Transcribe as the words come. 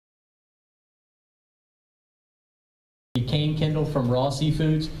Kane Kendall from Raw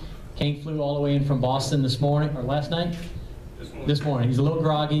Seafoods. Kane flew all the way in from Boston this morning, or last night? This morning. He's a little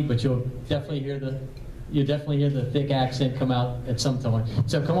groggy, but you'll definitely hear the thick accent come out at some point.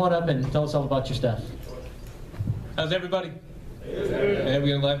 So come on up and tell us all about your stuff. How's everybody? Yeah, we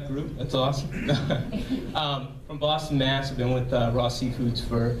got a live group. That's awesome. From Boston, Mass. I've been with Raw Seafoods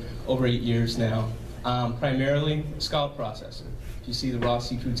for over 8 years now. Primarily scallop processor. If you see the Raw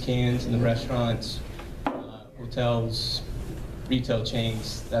Seafoods cans in the restaurants, hotels, retail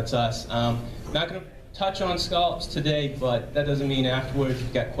chains, that's us. Not going to touch on scallops today, but that doesn't mean afterwards if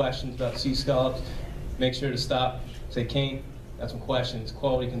you've got questions about sea scallops, make sure to stop, say, Kane, got some questions,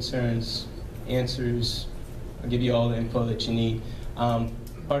 quality concerns, answers. I'll give you all the info that you need.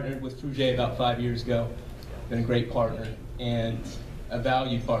 Partnered with Fruge about 5 years ago. Been a great partner and a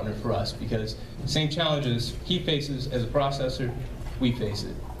valued partner for us because the same challenges he faces as a processor, we face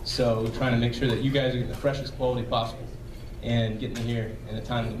it. So we're trying to make sure that you guys are getting the freshest quality possible and getting it here in a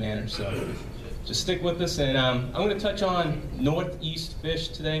timely manner. So just stick with us, and I'm going to touch on northeast fish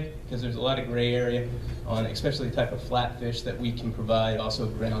today because there's a lot of gray area on especially the type of flat fish that we can provide, also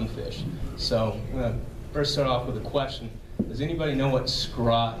ground fish. So I'm going to first start off with a question. Does anybody know what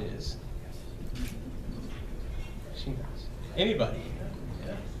scrod is? Anybody?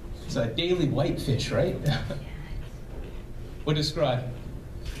 It's a daily whitefish, right? What is scrod?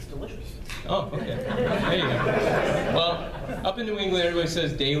 It's delicious. Oh, okay. There you go. Well, up in New England, everybody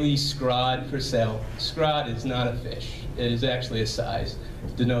says daily scrod for sale. Scrod is not a fish. It is actually a size.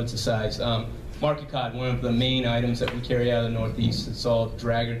 It denotes a size. Market cod, one of the main items that we carry out of the Northeast. It's all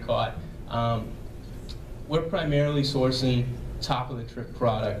dragger caught. We're primarily sourcing top of the trip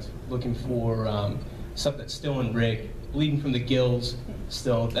product, looking for stuff that's still in rig, bleeding from the gills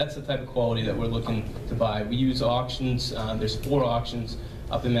still. That's the type of quality that we're looking to buy. We use auctions. There's 4 auctions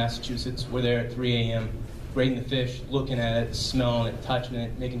up in Massachusetts. We're there at 3 a.m. grading the fish, looking at it, smelling it, touching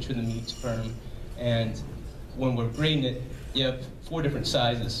it, making sure the meat's firm. And when we're grading it, you have 4 different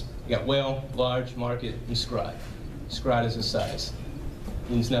sizes. You got whale, large, market, and scrod. Scrod is a size.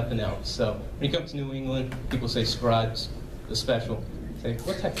 Means nothing else. So when you come to New England, people say scrod's the special. Say,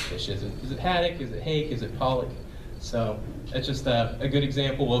 what type of fish is it? Is it haddock? Is it hake? Is it pollock? So that's just a good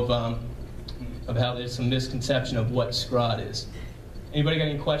example of how there's some misconception of what scrod is. Anybody got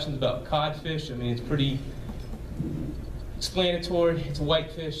any questions about codfish? I mean, it's pretty explanatory. It's a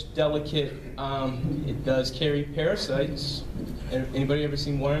whitefish, delicate. It does carry parasites. Anybody ever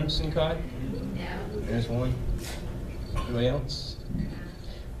seen worms in cod? No. There's one. Anybody else?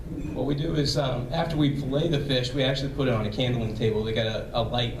 What we do is, after we fillet the fish, we actually put it on a candling table. They got a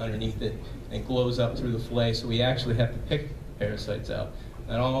light underneath it, and it glows up through the fillet, so we actually have to pick parasites out.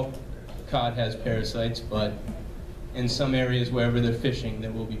 Not all cod has parasites, but in some areas, wherever they're fishing,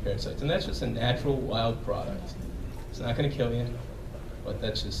 there will be parasites. And that's just a natural wild product. It's not going to kill you, but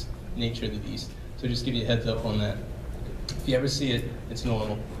that's just nature of the beast. So just give you a heads up on that. If you ever see it, it's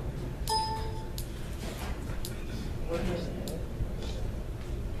normal.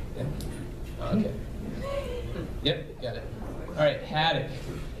 Yeah. Okay. Yep, got it. All right, haddock.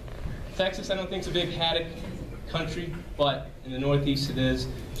 Texas, I don't think it's a big haddock country, but in the Northeast it is.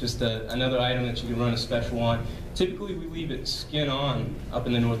 Just another item that you can run a special on. Typically we leave it skin on up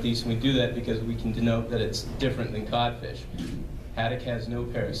in the Northeast, and we do that because we can denote that it's different than codfish. Haddock has no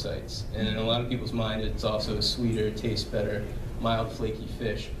parasites, and in a lot of people's mind it's also sweeter, tastes better, mild flaky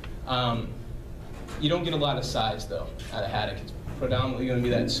fish. You don't get a lot of size though out of haddock. It's predominantly going to be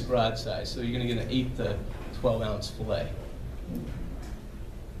that scrod size, so you're going to get an 8 to 12 ounce fillet.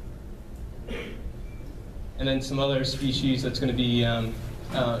 And then some other species that's going to be in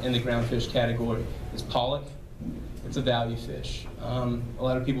the groundfish category is pollock. It's a value fish. A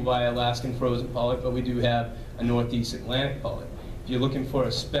lot of people buy Alaskan frozen pollock, but we do have a Northeast Atlantic pollock. If you're looking for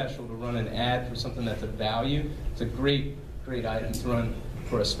a special to run an ad for something that's a value, it's a great, great item to run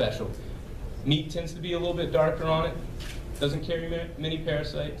for a special. Meat tends to be a little bit darker on it. Doesn't carry many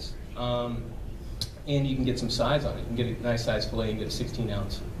parasites. And you can get some size on it. You can get a nice size fillet. You can get a 16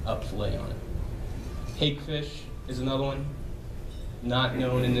 ounce up fillet on it. Hakefish is another one. Not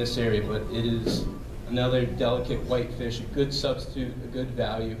known in this area, but it is another delicate white fish, a good substitute, a good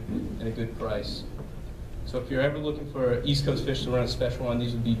value, and a good price. So if you're ever looking for East Coast fish to run a special on,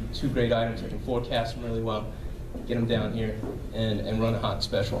 these would be 2 great items. I can forecast them really well, get them down here, and run a hot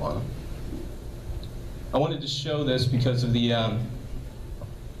special on them. I wanted to show this because of the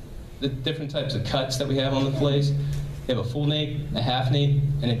different types of cuts that we have on the fillets. They have a full nape, a half nape,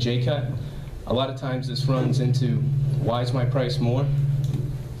 and a J cut. A lot of times this runs into, why is my price more?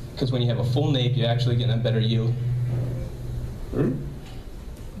 Because when you have a full nape, you're actually getting a better yield.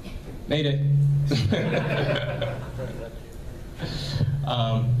 Mayday.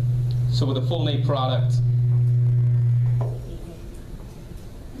 So with a full nate product,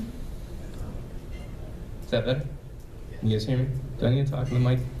 is that better? Can you guys hear me? Do I need to talk in the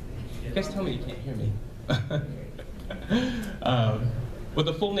mic? You guys tell me you can't hear me. With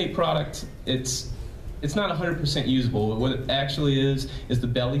a full nate product, it's not 100% usable. What it actually is the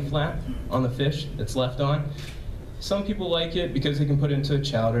belly flap on the fish that's left on. Some people like it because they can put it into a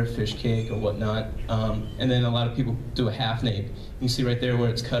chowder, fish cake, or whatnot. And then a lot of people do a half nape. You can see right there where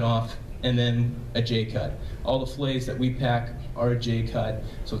it's cut off, and then a J cut. All the fillets that we pack are a J cut,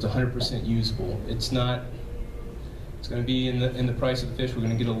 so it's 100% usable. It's going to be in the price of the fish. We're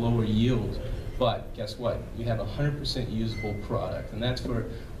going to get a lower yield. But guess what? We have a 100% usable product, and that's for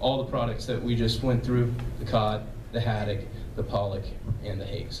all the products that we just went through: the cod, the haddock, the pollock, and the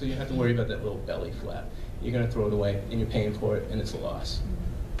hake. So you don't have to worry about that little belly flap. You're going to throw it away, and you're paying for it, and it's a loss.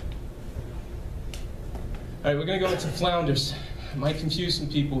 All right, we're going to go into flounders. It might confuse some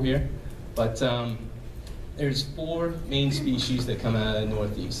people here, but there's 4 main species that come out of the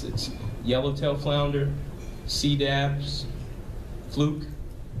Northeast. It's yellowtail flounder, sea dabs, fluke,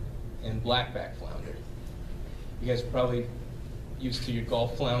 and blackback flounder. You guys are probably used to your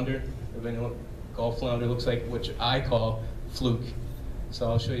Gulf flounder. Everybody know what Gulf flounder looks like, which I call fluke. So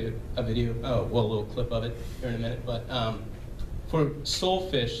I'll show you a video, a little clip of it here in a minute. But for sole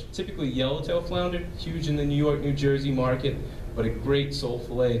fish, typically yellowtail flounder, huge in the New York, New Jersey market, but a great sole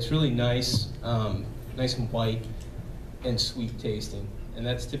fillet. It's really nice, nice and white and sweet tasting. And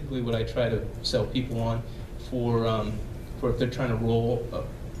that's typically what I try to sell people on for if they're trying to roll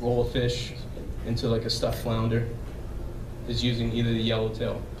a fish into like a stuffed flounder, is using either the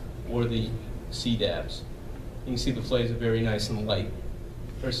yellowtail or the sea dabs. You can see the fillets are very nice and light,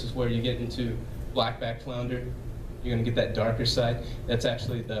 versus where you get into blackback flounder, you're going to get that darker side. That's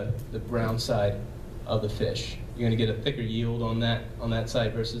actually the brown side of the fish. You're going to get a thicker yield on that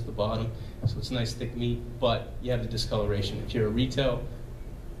side versus the bottom. So it's nice thick meat, but you have the discoloration. If you're a retail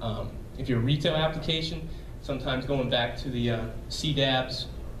application, sometimes going back to the sea dabs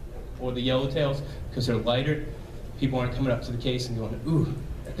or the yellowtails, because they're lighter, people aren't coming up to the case and going, ooh,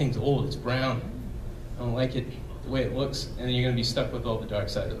 that thing's old, it's brown, I don't like it the way it looks, and then you're going to be stuck with all the dark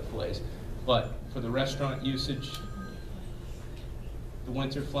side of the fillets. But for the restaurant usage, the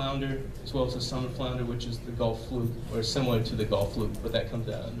winter flounder, as well as the summer flounder, which is the Gulf fluke, or similar to the Gulf fluke, but that comes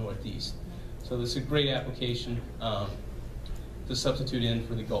out of the Northeast. So this is a great application to substitute in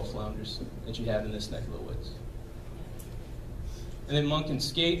for the Gulf flounders that you have in this neck of the woods. And then monk and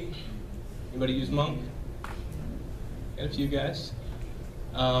skate. Anybody use monk? Got a few guys.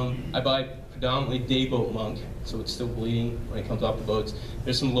 I buy predominantly day boat monk, so it's still bleeding when it comes off the boats.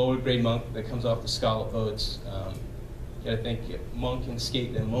 There's some lower grade monk that comes off the scallop boats. You gotta think monk and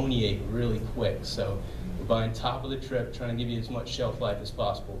skate, they ammoniate really quick, so we're buying top of the trip, trying to give you as much shelf life as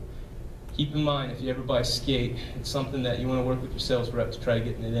possible. Keep in mind, if you ever buy skate, it's something that you want to work with your sales rep to try to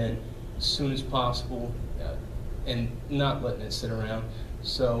get it in as soon as possible, and not letting it sit around.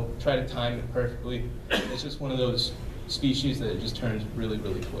 So try to time it perfectly. It's just one of those species that it just turns really,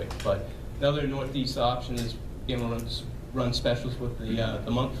 really quick. But another Northeast option is being able to run specials with the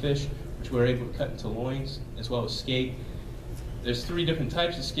monkfish, which we're able to cut into loins, as well as skate. There's 3 different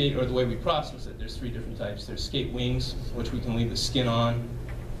types of skate, or the way we process it, there's 3 different types. There's skate wings, which we can leave the skin on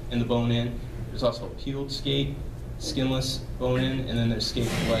and the bone in. There's also a peeled skate, skinless, bone in, and then there's skate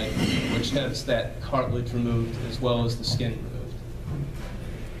fillet, which has that cartilage removed as well as the skin removed.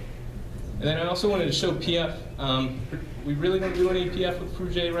 And then I also wanted to show PF. We really don't do any PF with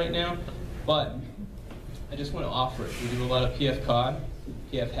Fruge right now, but I just want to offer it. We do a lot of PF cod,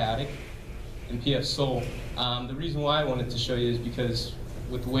 PF haddock, and PF sole. The reason why I wanted to show you is because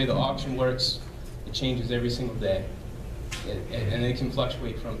with the way the auction works, it changes every single day. And it can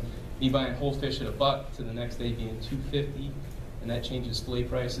fluctuate from me buying whole fish at $1 to the next day being $2.50, and that changes fillet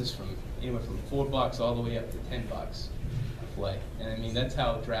prices from anywhere from $4 all the way up to $10 a fillet. And I mean, that's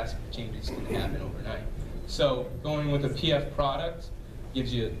how drastic changes can happen overnight. So going with a PF product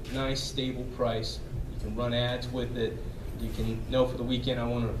gives you a nice stable price. You can run ads with it. You can know for the weekend I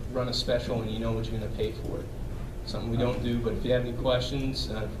want to run a special, and you know what you're going to pay for it. Something we don't do, but if you have any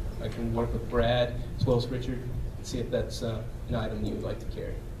questions, I can work with Brad as well as Richard and see if that's an item you would like to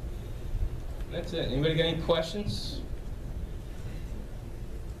carry. And that's it. Anybody got any questions?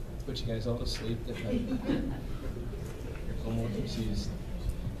 Put you guys all to sleep. I'm more confused.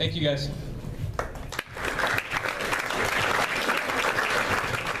 Thank you guys.